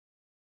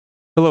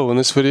Hello, in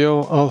this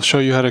video I'll show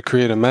you how to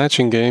create a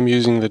matching game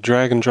using the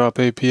drag and drop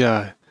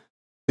API.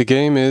 The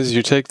game is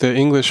you take the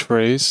English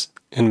phrase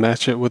and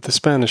match it with the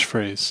Spanish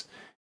phrase,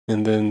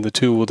 and then the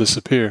two will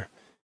disappear.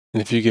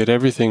 And if you get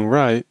everything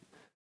right,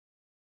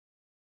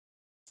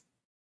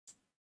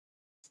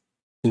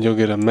 then you'll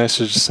get a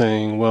message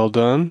saying well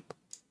done,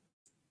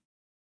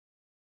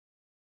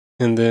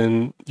 and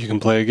then you can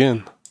play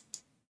again.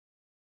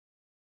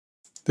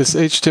 This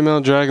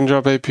HTML drag and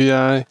drop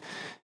API,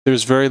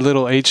 there's very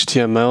little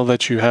HTML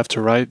that you have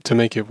to write to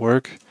make it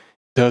work. It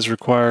does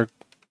require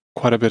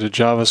quite a bit of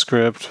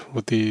JavaScript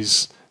with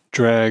these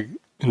drag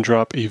and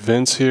drop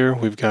events here.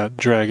 We've got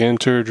drag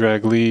enter,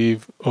 drag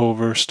leave,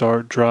 over,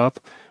 start, drop.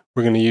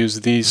 We're going to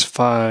use these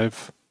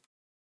 5.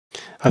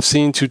 I've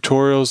seen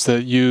tutorials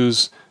that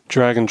use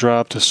drag and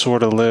drop to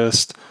sort a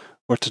list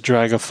or to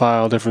drag a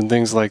file, different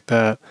things like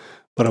that,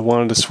 but I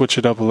wanted to switch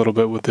it up a little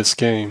bit with this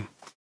game.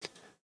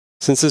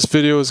 Since this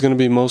video is going to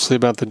be mostly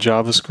about the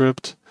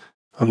JavaScript,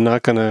 I'm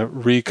not going to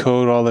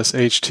recode all this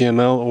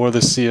HTML or the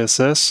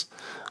CSS.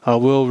 I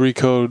will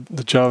recode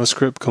the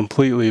JavaScript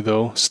completely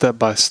though, step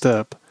by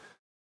step.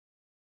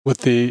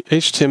 With the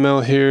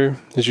HTML here,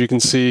 as you can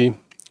see,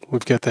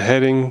 we've got the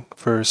heading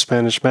for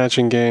Spanish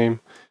matching game.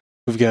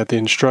 We've got the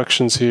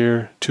instructions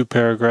here, 2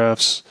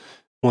 paragraphs,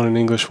 one in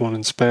English, one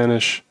in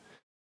Spanish.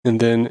 And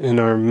then in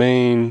our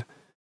main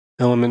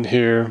element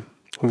here,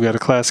 we've got a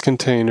class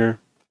container,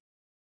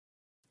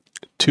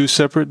 2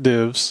 separate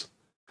divs,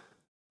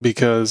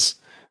 because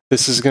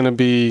this is going to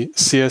be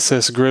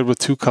CSS grid with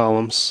 2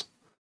 columns.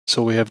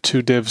 So we have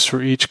 2 divs for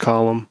each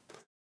column.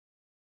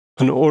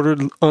 An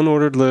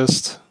unordered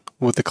list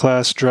with the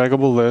class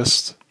draggable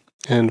list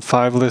and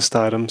 5 list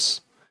items.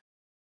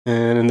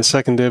 And in the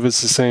second div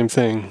it's the same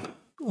thing.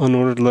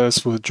 Unordered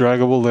list with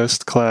draggable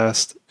list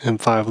class and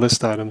 5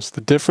 list items.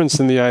 The difference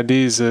in the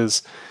IDs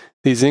is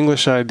these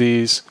English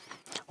IDs,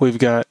 we've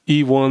got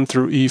E1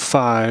 through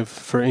E5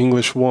 for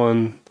English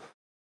 1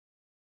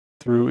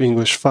 through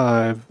English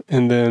 5,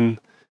 and then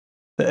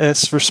the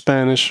S for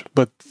Spanish.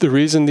 But the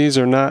reason these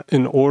are not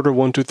in order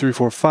 1, 2, 3,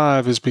 4,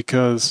 5 is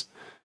because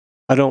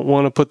I don't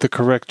want to put the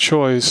correct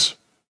choice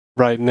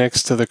right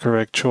next to the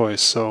correct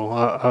choice.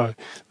 So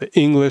the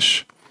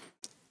English,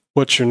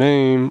 what's your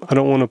name, I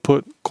don't want to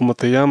put como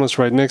te llamas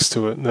right next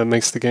to it. That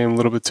makes the game a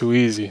little bit too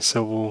easy.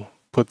 So we'll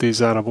put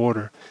these out of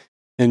order.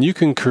 And you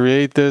can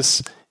create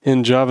this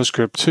in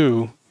JavaScript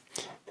too.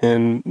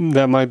 And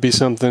that might be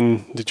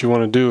something that you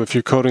want to do. If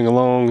you're coding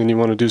along and you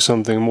want to do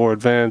something more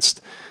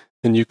advanced,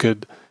 then you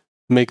could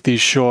make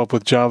these show up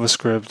with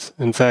JavaScript.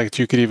 In fact,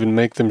 you could even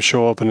make them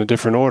show up in a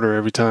different order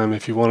every time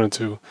if you wanted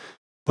to.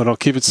 But I'll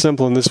keep it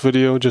simple in this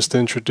video just to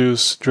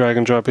introduce drag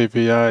and drop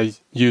API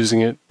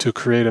using it to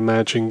create a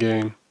matching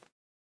game.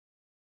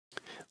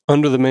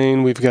 Under the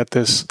main, we've got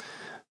this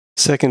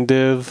second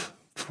div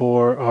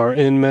for our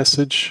in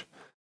message,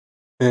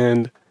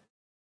 and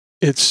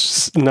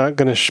it's not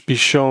going to be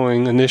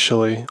showing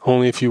initially,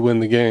 only if you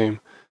win the game.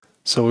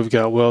 So we've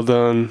got well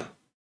done,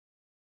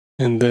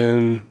 and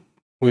then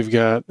we've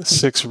got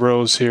 6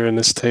 rows here in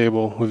this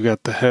table. We've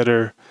got the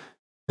header,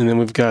 and then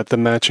we've got the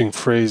matching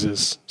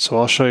phrases. So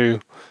I'll show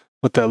you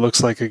what that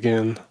looks like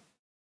again.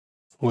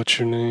 What's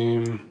your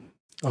name?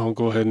 I'll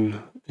go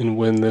ahead and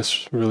win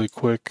this really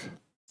quick.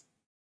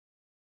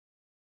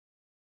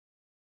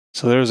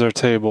 So there's our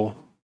table.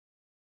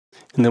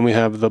 And then we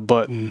have the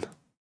button,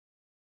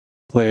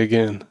 play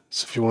again.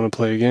 So if you want to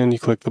play again, you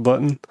click the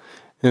button.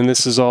 And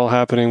this is all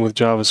happening with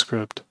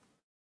JavaScript.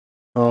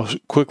 I'll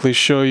quickly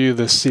show you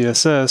the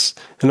CSS,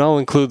 and I'll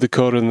include the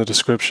code in the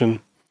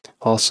description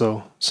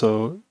also.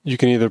 So you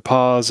can either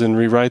pause and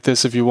rewrite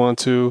this if you want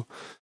to,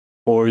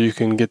 or you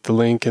can get the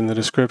link in the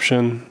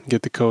description,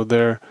 get the code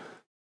there,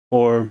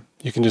 or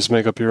you can just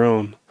make up your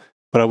own.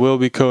 But I will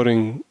be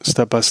coding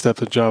step by step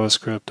the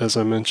JavaScript, as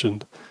I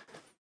mentioned.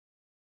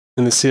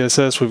 In the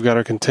CSS, we've got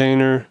our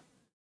container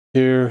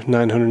here,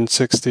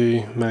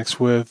 960 max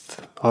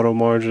width, auto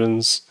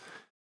margins,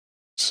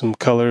 some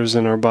colors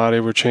in our body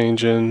we're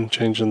changing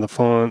the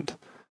font,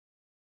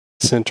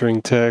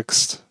 centering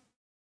text.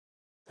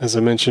 As I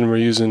mentioned, we're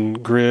using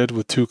grid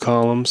with 2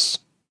 columns.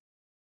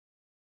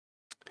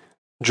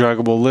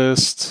 Draggable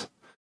list,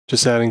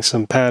 just adding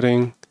some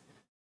padding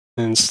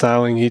and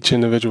styling each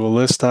individual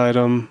list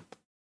item.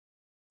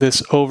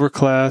 This over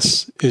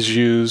class is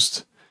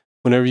used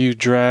whenever you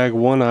drag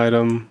one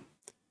item.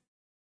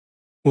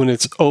 When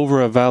it's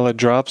over a valid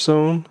drop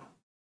zone,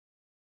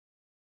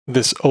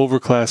 this over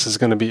class is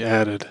going to be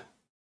added.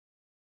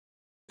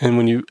 And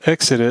when you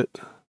exit it,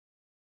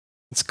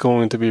 it's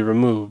going to be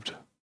removed.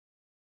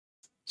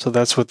 So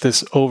that's what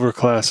this over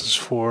class is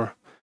for.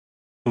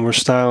 And we're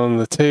styling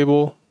the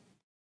table,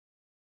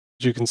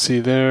 as you can see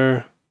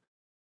there,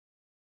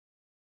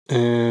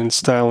 and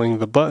styling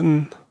the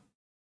button.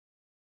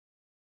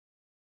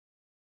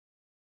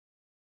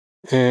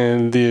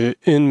 And the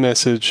in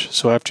message,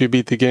 so after you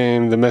beat the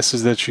game, the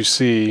message that you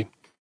see,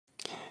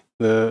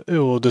 it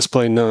will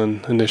display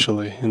none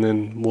initially, and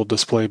then will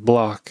display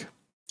block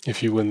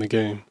if you win the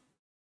game.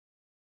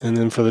 And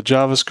then for the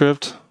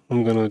JavaScript,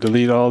 I'm going to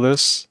delete all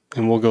this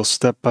and we'll go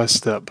step by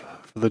step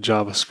for the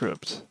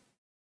JavaScript.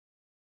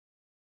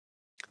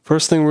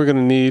 First thing we're going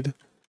to need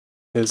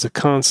is a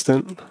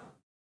constant.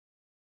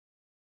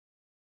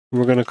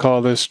 We're going to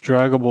call this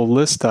draggable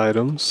list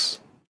items.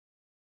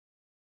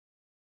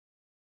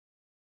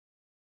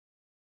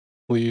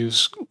 We'll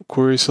use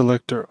query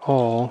selector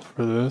all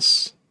for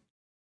this.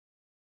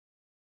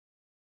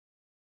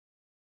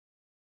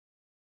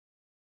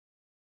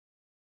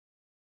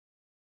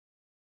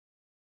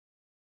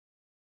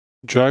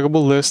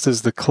 Draggable list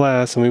is the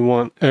class, and we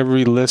want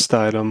every list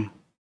item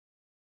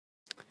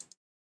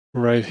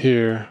right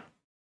here.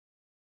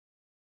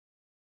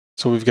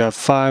 So we've got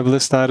 5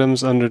 list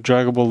items under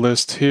draggable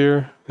list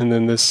here, and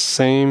then this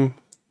same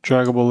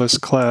draggable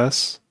list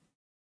class,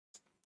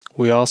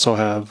 we also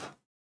have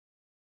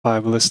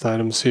 5 list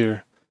items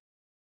here.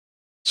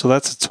 So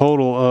that's a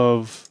total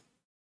of,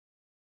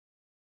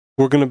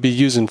 we're going to be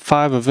using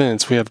 5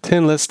 events. We have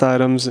 10 list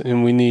items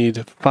and we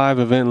need 5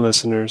 event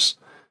listeners.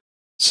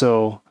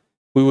 So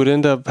we would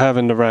end up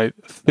having to write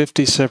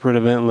 50 separate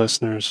event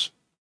listeners.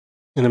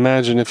 And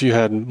imagine if you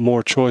had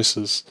more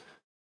choices.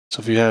 So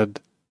if you had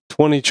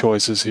 20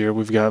 choices here,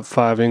 we've got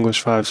 5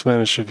 English, 5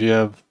 Spanish. If you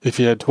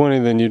had 20,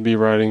 then you'd be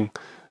writing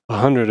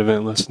 100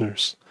 event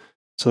listeners.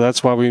 So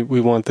that's why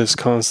we want this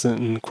constant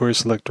in query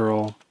selector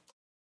all.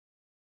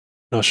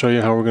 I'll show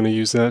you how we're going to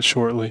use that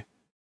shortly.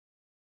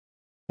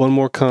 One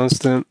more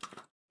constant,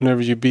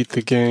 whenever you beat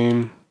the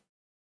game,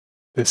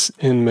 this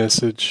end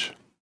message.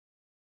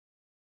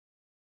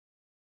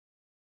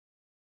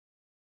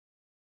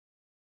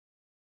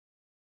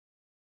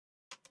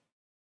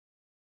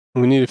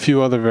 We need a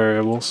few other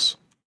variables.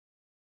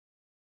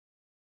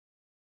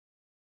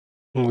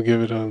 We'll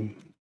give it a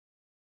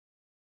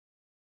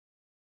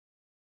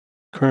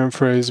current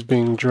phrase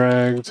being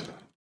dragged.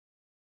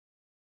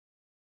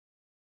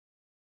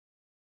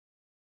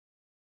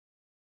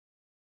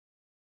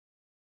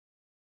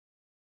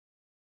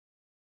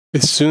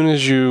 As soon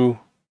as you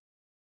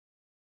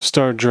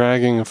start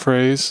dragging a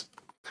phrase,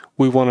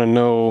 we want to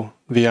know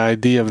the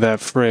ID of that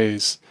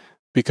phrase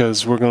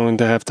because we're going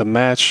to have to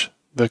match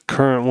the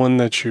current one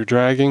that you're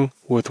dragging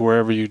with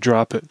wherever you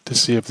drop it to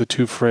see if the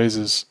 2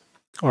 phrases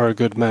are a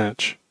good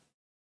match.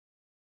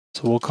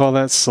 So we'll call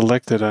that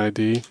selected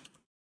ID.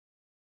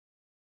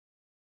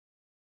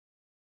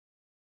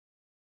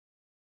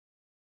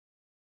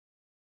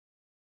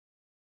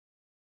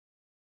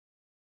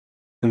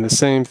 And the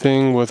same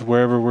thing with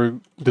wherever we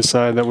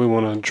decide that we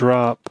want to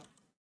drop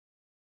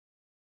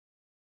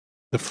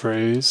the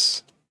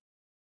phrase.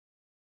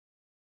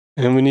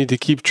 And we need to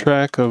keep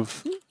track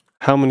of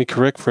how many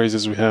correct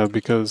phrases we have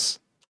because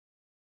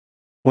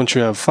once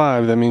you have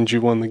 5, that means you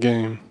won the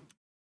game.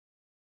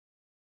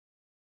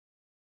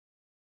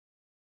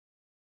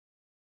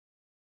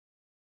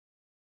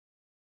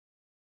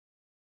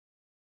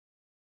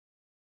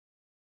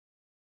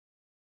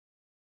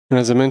 And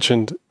as I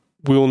mentioned,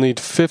 we will need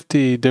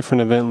 50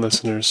 different event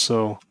listeners,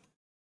 so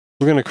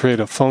we're going to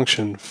create a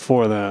function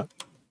for that.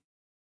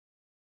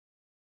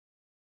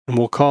 And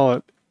we'll call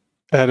it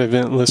add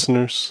event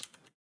listeners.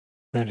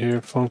 Right here,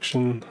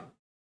 function.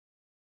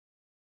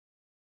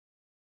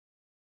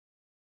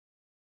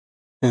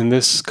 And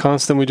this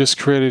constant we just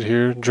created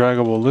here,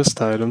 draggable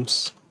list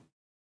items,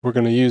 we're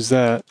going to use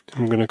that,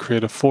 and we're going to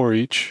create a for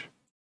each.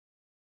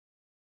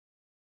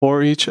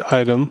 For each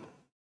item,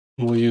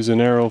 we'll use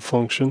an arrow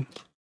function.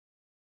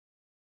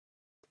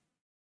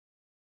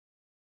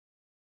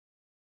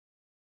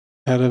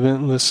 Add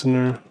event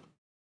listener.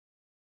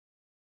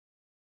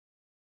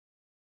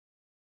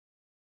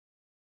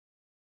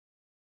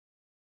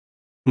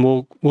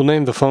 We'll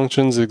name the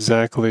functions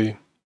exactly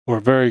or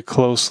very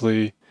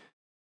closely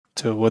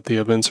to what the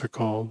events are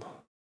called.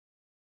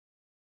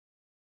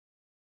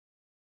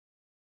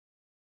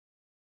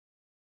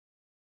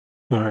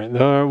 All right,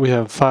 there we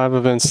have 5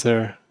 events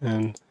there,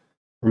 and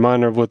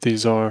reminder of what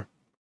these are.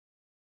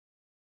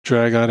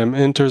 Drag item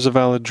enters a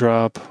valid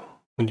drop,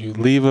 when you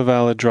leave a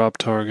valid drop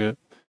target,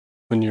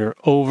 when you're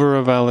over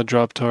a valid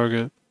drop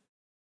target,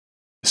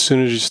 as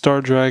soon as you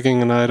start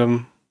dragging an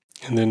item,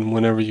 and then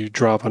whenever you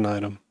drop an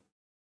item.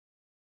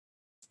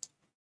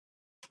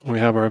 We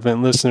have our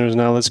event listeners.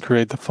 Now let's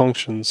create the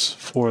functions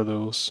for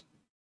those.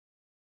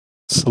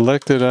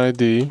 Selected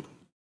ID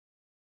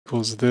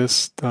equals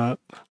this dot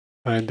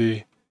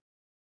ID.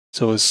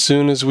 So as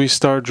soon as we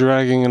start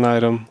dragging an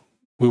item,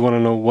 we want to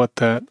know what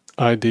that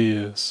ID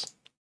is.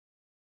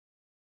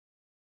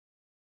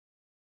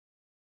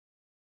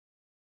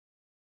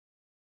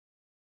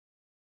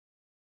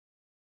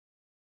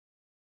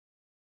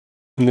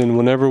 And then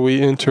whenever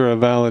we enter a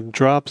valid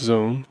drop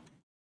zone,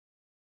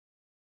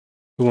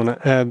 we want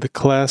to add the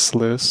class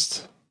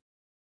list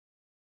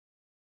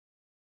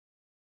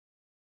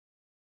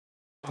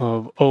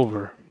of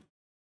over.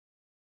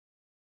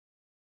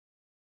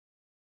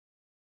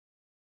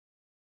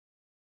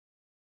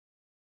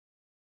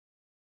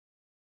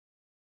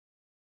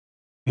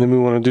 And then we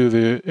want to do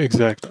the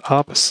exact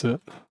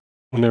opposite.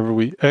 Whenever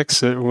we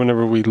exit or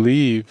whenever we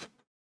leave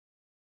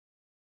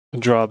a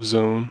drop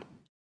zone,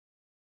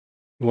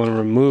 We want to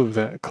remove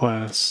that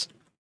class.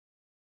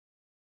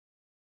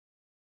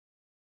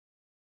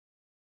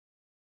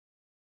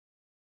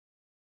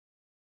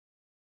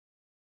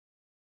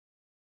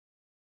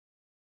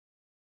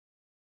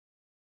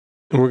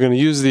 And we're going to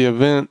use the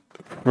event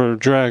for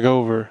drag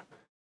over.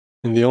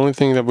 And the only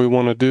thing that we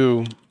want to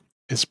do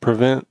is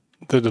prevent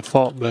the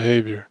default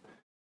behavior.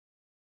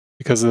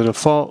 Because the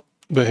default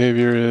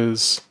behavior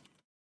is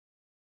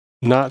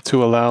not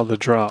to allow the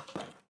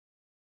drop.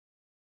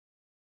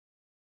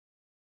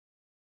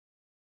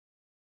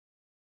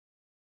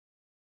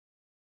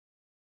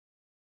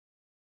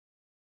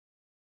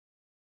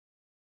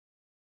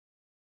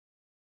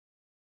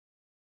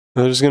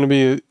 Now, there's going to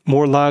be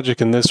more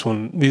logic in this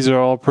one. These are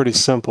all pretty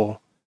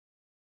simple.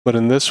 But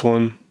in this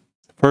one,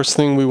 first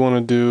thing we want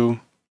to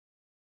do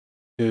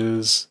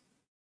is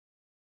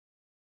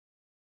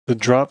the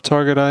drop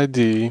target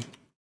ID.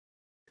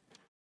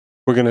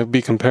 We're going to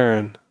be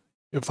comparing.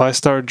 If I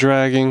start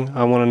dragging,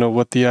 I want to know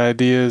what the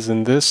ID is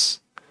in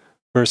this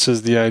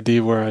versus the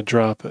ID where I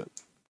drop it.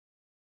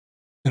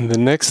 And the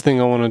next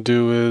thing I want to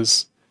do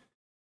is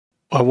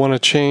I want to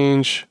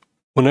change,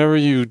 whenever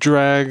you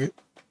drag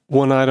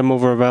one item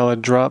over a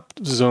valid drop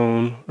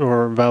zone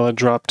or a valid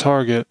drop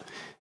target,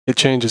 it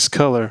changes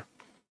color.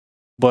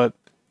 But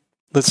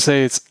let's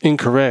say it's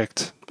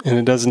incorrect and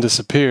it doesn't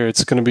disappear,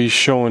 it's going to be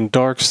showing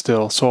dark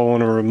still, so I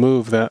want to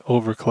remove that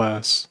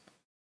overclass.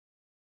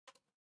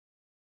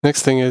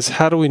 Next thing is,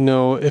 how do we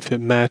know if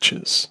it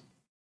matches?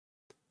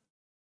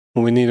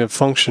 Well, we need a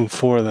function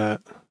for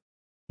that.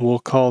 We'll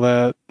call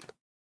that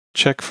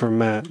check for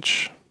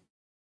match.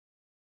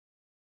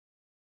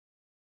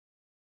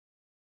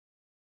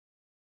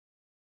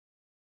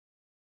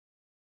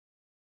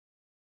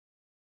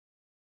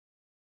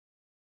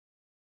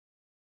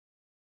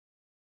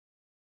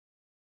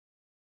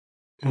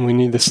 And we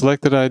need the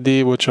selected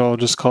ID, which I'll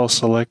just call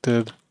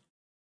selected,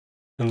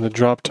 and the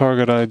drop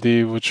target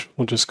ID, which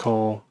we'll just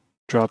call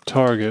drop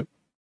target.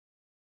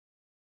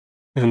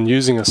 And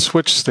using a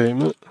switch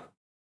statement,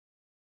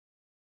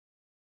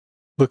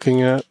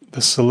 looking at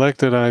the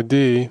selected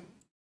ID,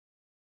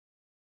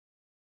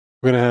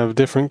 we're going to have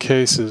different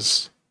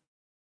cases.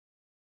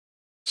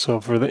 So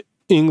for the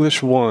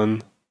English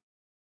 1,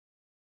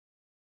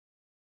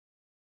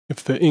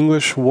 if the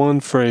English 1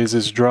 phrase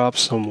is dropped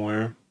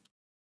somewhere,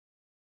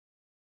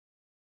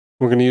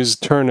 we're going to use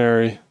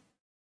ternary.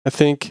 I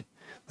think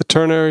the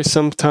ternary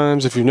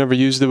sometimes, if you've never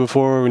used it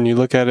before, when you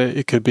look at it,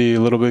 it could be a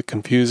little bit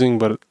confusing,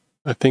 but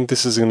I think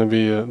this is going to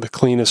be the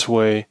cleanest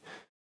way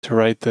to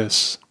write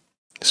this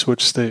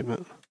switch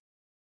statement.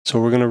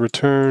 So we're going to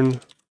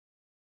return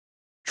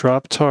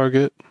drop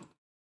target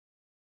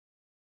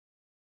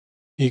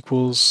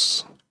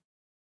equals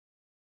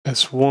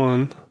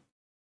S1.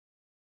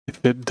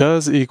 If it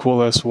does equal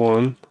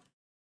S1,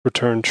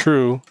 return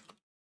true,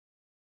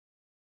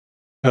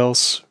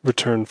 else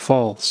return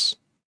false.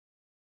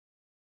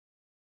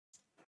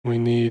 We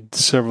need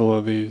several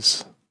of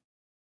these.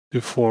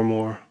 Do 4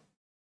 more.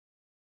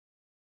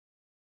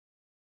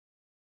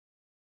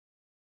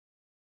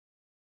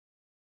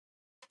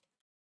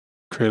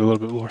 Create a little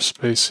bit more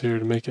space here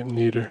to make it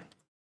neater.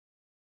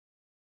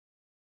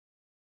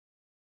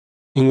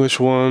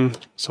 English 1,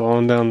 so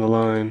on down the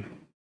line.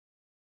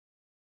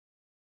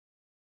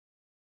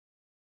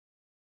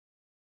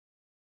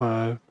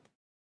 5.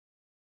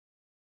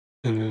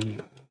 And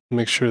then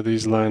make sure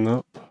these line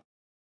up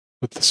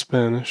with the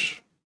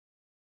Spanish.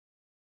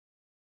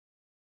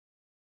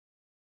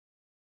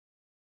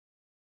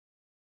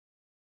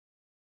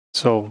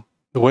 So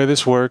the way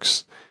this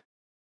works,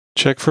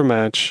 check for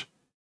match,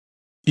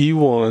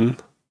 E1,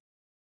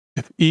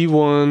 if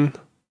E1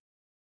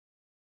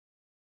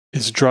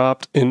 is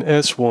dropped in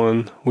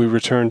S1, we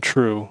return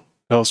true,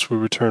 else we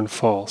return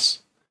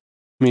false.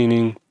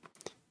 Meaning,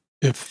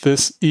 if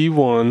this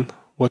E1,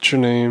 what's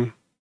your name,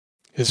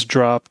 is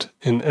dropped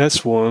in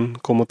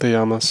S1, ¿cómo te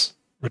llamas?,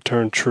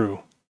 return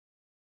true.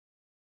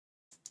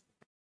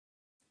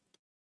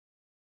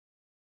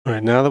 All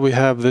right, now that we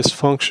have this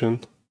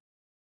function,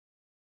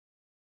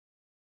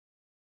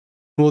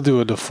 we'll do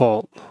a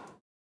default.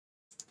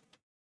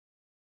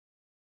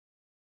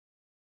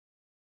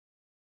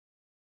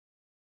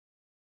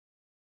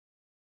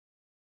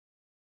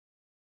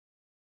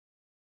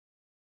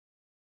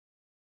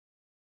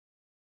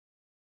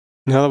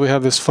 Now that we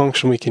have this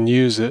function, we can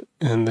use it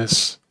in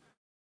this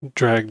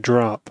drag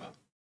drop.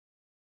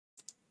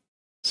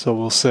 So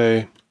we'll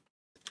say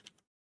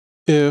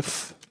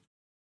if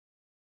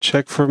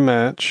check for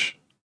match,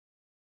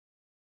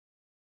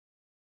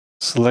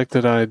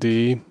 selected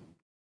ID,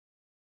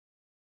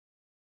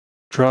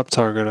 drop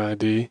target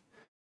ID.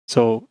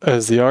 So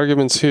as the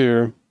arguments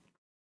here,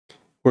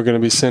 we're going to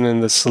be sending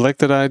the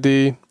selected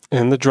ID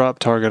and the drop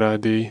target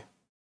ID.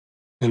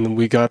 And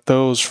we got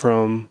those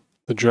from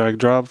the drag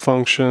drop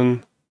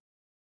function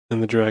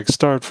and the drag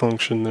start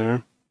function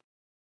there.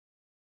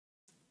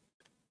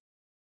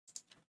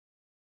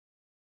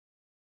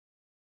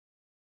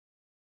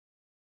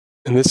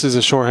 And this is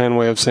a shorthand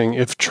way of saying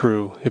if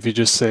true. If you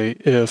just say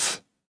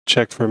if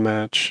check for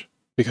match,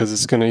 because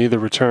it's going to either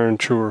return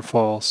true or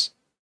false.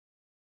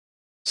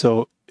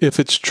 So if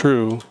it's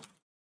true,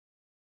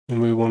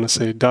 and we want to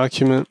say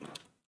document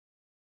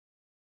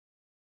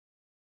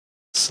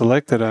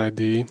selected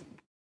ID,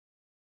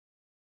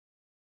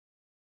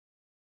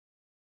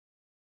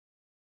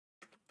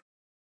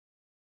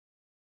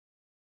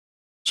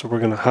 so we're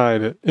going to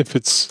hide it. If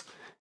it's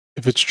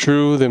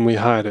true, then we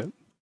hide it.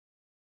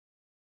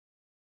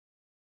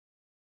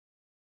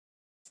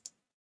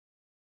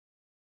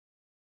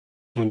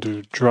 I'm going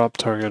to do drop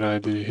target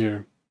ID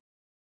here.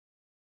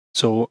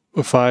 So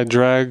if I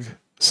drag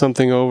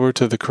something over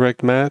to the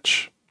correct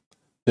match,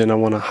 then I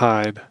want to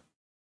hide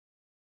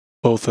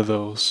both of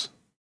those.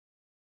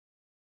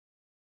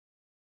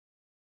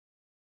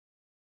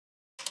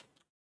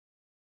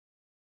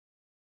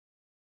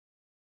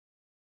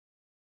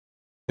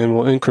 And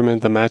we'll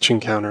increment the matching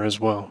counter as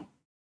well.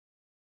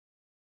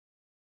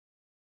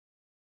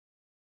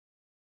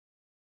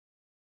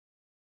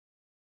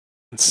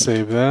 Let's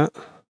save that.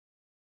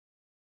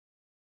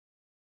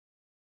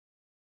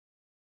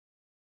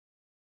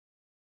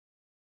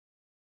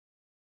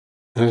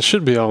 And it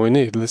should be all we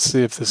need. Let's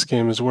see if this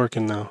game is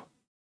working now.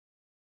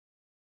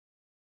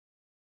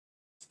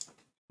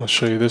 I'll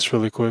show you this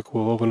really quick.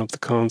 We'll open up the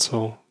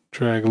console.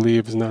 Drag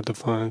leave is not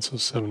defined, so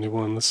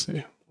 71. Let's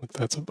see what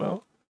that's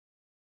about.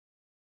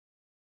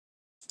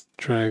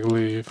 Drag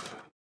leave.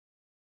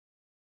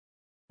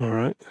 All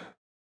right.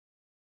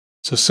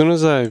 So as soon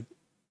as I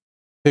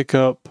pick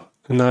up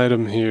an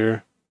item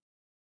here,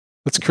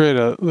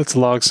 let's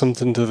log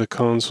something to the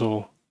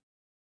console.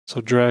 So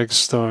drag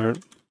start.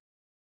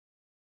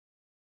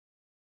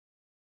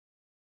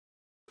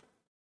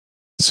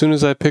 As soon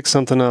as I pick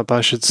something up, I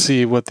should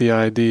see what the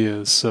ID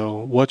is. So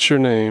what's your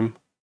name?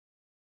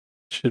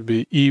 Should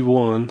be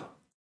E1.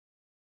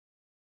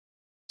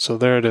 So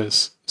there it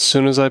is. As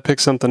soon as I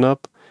pick something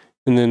up,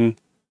 and then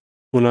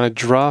when I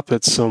drop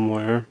it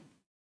somewhere,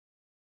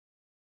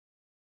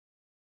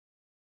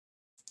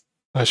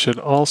 I should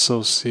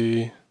also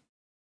see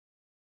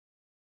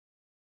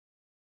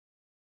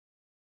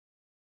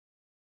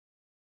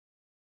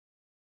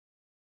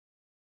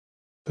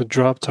the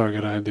drop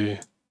target ID.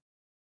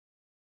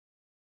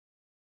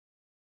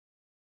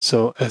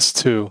 So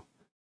S2.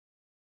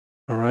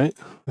 All right,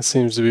 that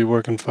seems to be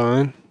working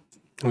fine.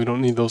 We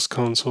don't need those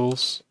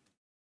consoles.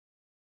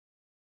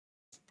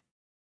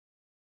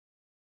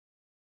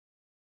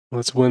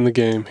 Let's win the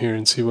game here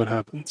and see what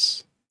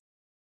happens.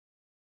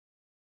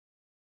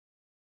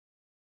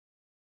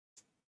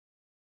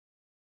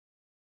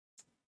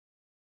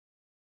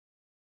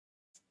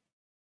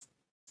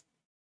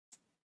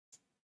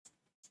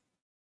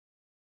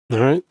 All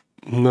right,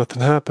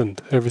 nothing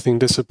happened. Everything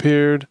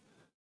disappeared.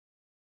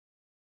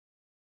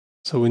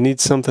 So we need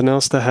something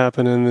else to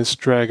happen in this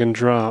drag and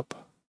drop.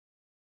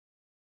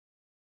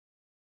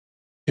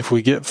 If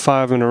we get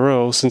 5 in a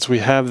row, since we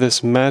have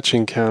this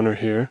matching counter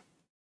here,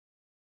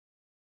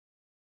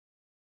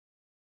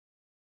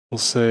 we'll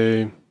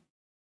say,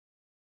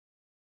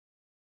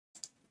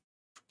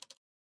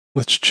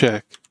 let's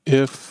check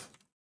if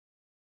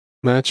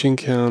matching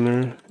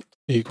counter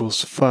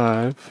equals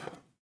 5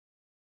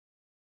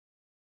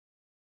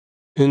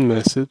 in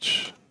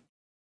message.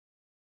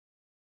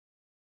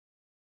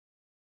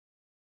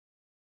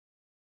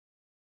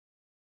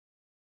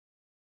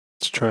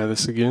 Let's try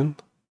this again.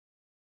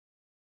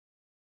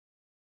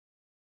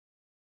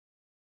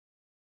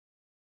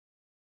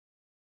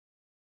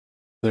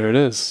 There it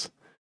is.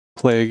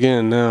 Play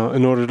again. Now,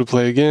 in order to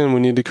play again, we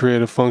need to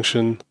create a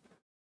function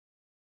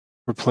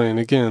for playing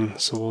again.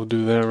 So we'll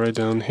do that right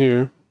down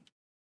here.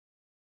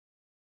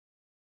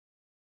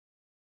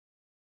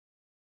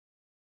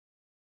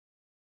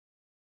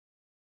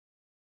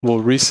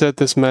 We'll reset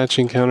this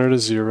matching counter to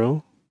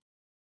 0.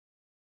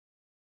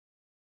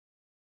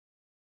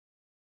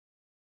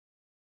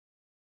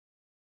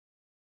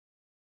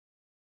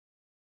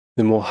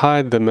 Then we'll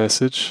hide the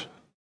message.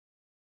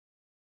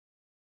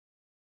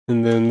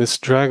 And then this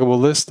draggable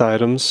list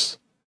items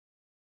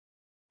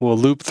will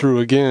loop through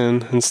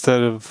again.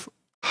 Instead of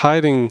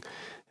hiding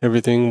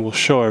everything, we'll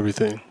show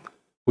everything.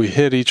 We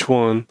hit each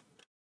one,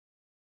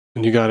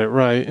 and you got it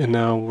right, and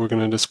now we're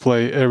going to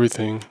display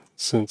everything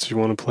since you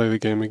want to play the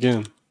game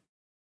again.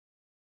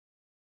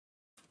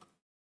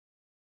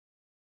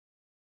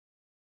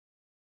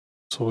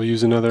 So we'll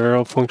use another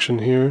arrow function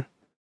here.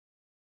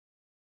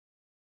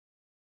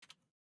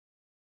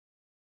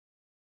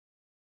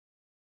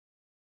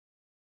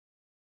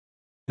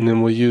 And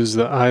then we'll use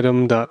the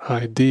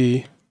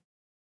item.id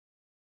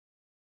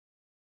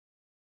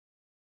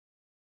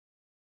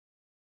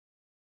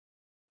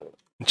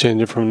and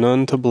change it from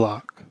none to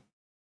block.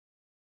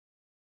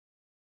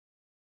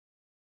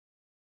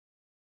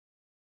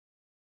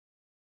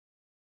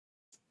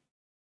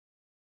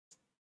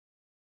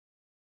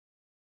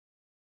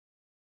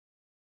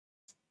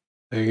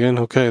 Again,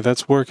 okay,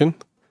 that's working.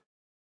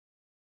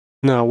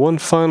 Now, one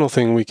final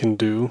thing we can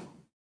do.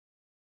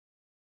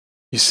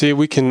 You see,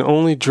 we can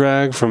only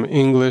drag from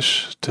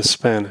English to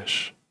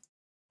Spanish.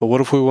 But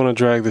what if we want to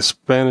drag the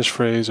Spanish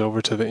phrase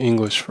over to the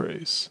English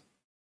phrase?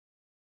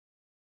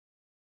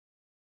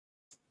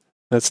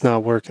 That's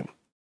not working.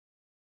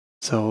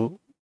 So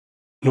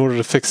In order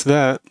to fix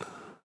that,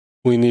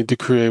 we need to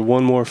create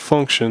one more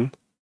function.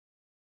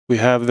 We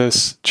have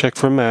this check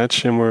for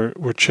match, and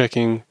we're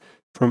checking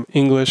from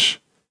English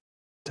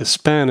to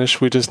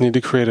Spanish. We just need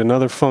to create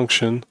another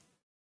function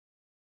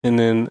and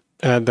then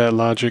add that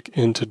logic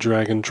into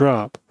drag and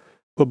drop.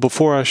 But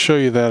before I show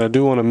you that, I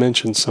do want to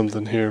mention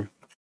something here.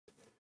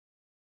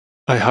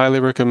 I highly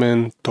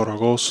recommend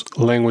Torogos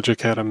Language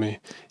Academy.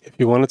 If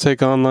you want to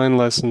take online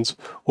lessons,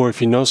 or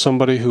if you know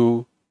somebody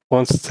who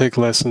wants to take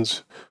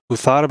lessons, who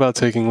thought about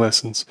taking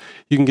lessons,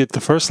 you can get the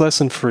first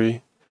lesson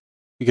free.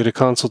 You get a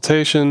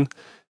consultation,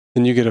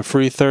 and you get a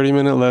free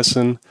 30-minute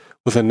lesson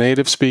with a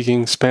native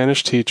speaking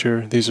Spanish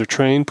teacher. These are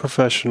trained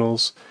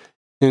professionals,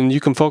 and you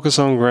can focus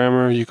on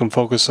grammar, you can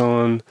focus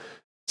on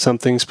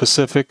something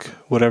specific,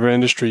 whatever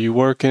industry you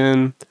work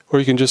in, or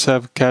you can just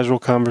have casual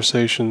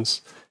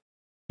conversations.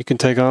 You can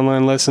take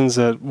online lessons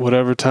at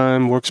whatever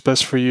time works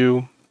best for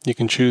you. You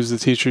can choose the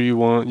teacher you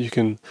want. You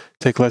can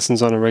take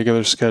lessons on a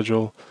regular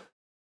schedule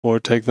or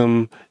take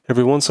them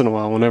every once in a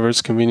while whenever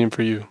it's convenient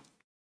for you.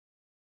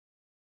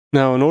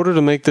 Now, in order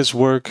to make this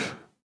work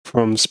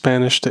from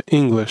Spanish to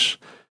English,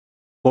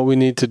 what we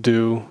need to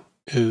do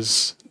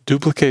is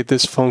duplicate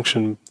this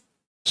function.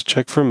 Let's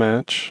check for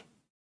match.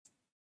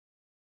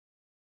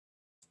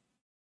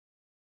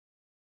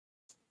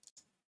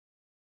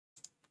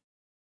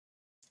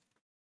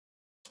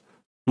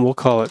 And we'll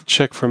call it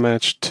check for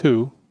match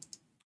 2.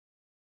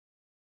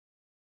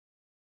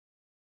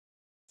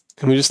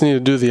 And we just need to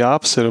do the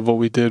opposite of what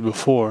we did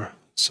before.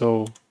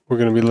 So we're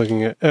going to be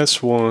looking at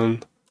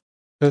S1,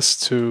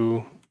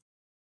 S2,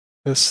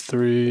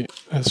 S3,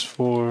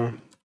 S4,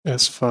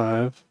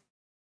 S5.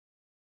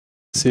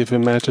 See if it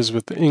matches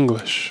with the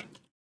English.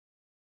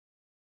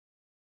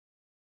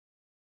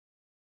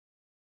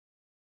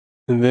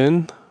 And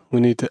then we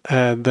need to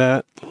add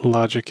that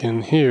logic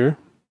in here.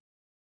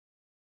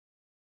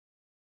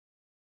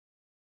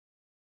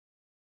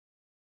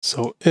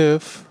 So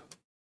if,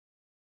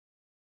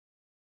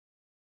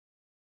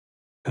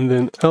 and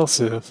then else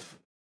if,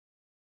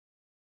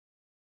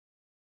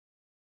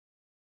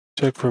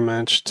 check for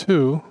match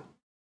 2.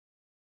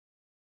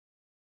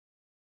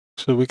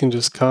 So we can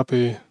just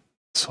copy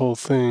this whole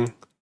thing.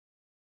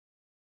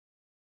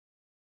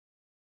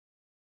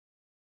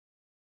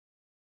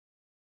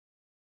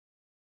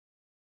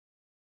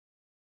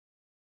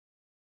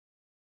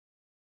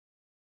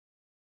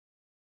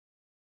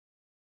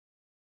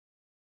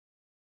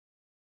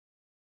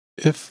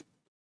 If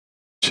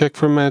check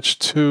for match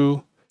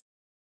 2,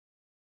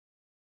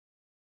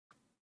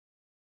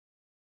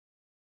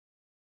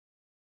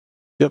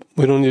 yep,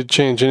 we don't need to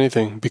change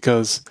anything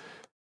because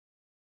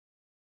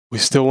we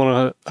still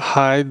want to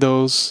hide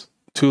those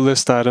 2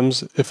 list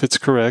items if it's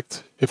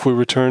correct, if we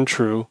return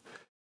true,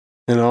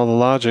 and all the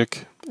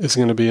logic is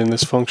going to be in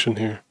this function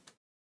here.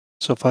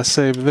 So if I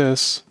save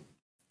this,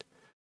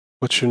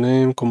 what's your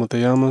name? ¿Cómo te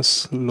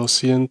llamas? Lo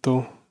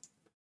siento.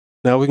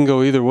 Now we can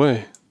go either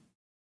way.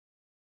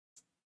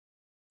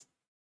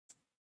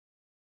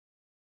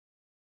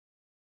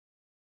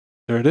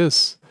 There it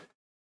is.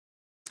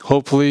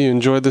 Hopefully you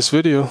enjoyed this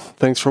video.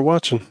 Thanks for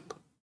watching.